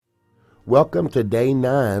Welcome to day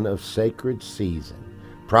 9 of Sacred Season.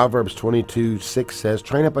 Proverbs 22:6 says,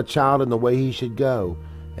 "Train up a child in the way he should go,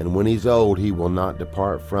 and when he's old, he will not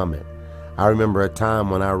depart from it." I remember a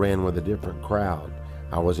time when I ran with a different crowd.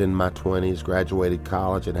 I was in my 20s, graduated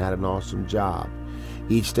college, and had an awesome job.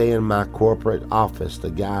 Each day in my corporate office,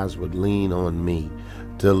 the guys would lean on me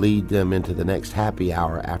to lead them into the next happy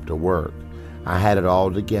hour after work. I had it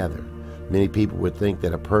all together. Many people would think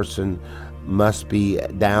that a person must be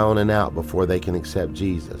down and out before they can accept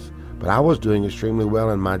Jesus. But I was doing extremely well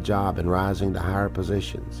in my job and rising to higher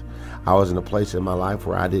positions. I was in a place in my life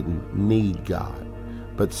where I didn't need God.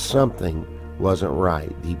 But something wasn't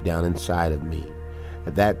right deep down inside of me.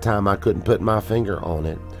 At that time, I couldn't put my finger on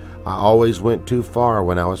it. I always went too far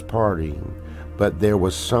when I was partying, but there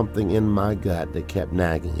was something in my gut that kept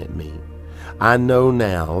nagging at me. I know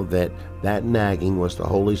now that nagging was the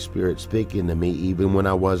Holy Spirit speaking to me even when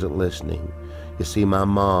I wasn't listening. You see, my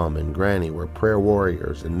mom and granny were prayer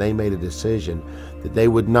warriors, and they made a decision that they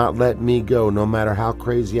would not let me go no matter how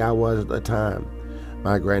crazy I was at the time.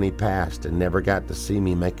 My granny passed and never got to see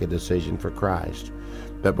me make a decision for Christ.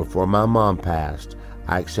 But before my mom passed,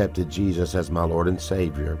 I accepted Jesus as my Lord and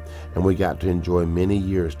Savior, and we got to enjoy many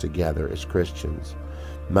years together as Christians.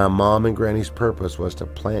 My mom and granny's purpose was to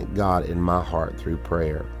plant God in my heart through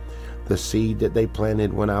prayer. The seed that they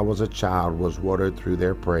planted when I was a child was watered through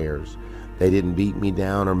their prayers. They didn't beat me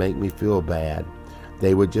down or make me feel bad.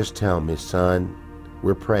 They would just tell me, "Son,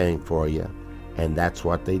 we're praying for you." And that's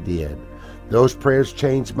what they did. Those prayers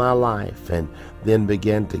changed my life and then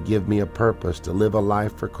began to give me a purpose to live a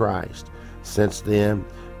life for Christ. Since then,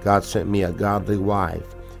 God sent me a godly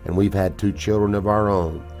wife, and we've had 2 children of our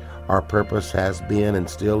own. Our purpose has been and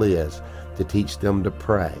still is to teach them to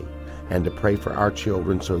pray and to pray for our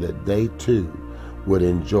children so that they too would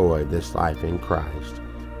enjoy this life in Christ.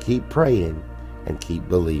 Keep praying and keep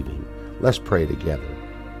believing. Let's pray together.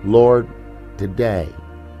 Lord, today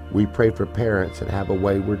we pray for parents that have a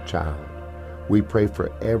wayward child. We pray for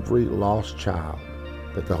every lost child,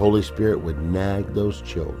 that the Holy Spirit would nag those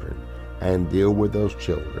children and deal with those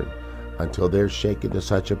children until they're shaken to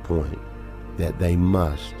such a point that they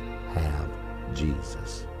must have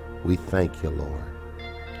Jesus. We thank you, Lord.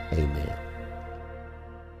 Amen.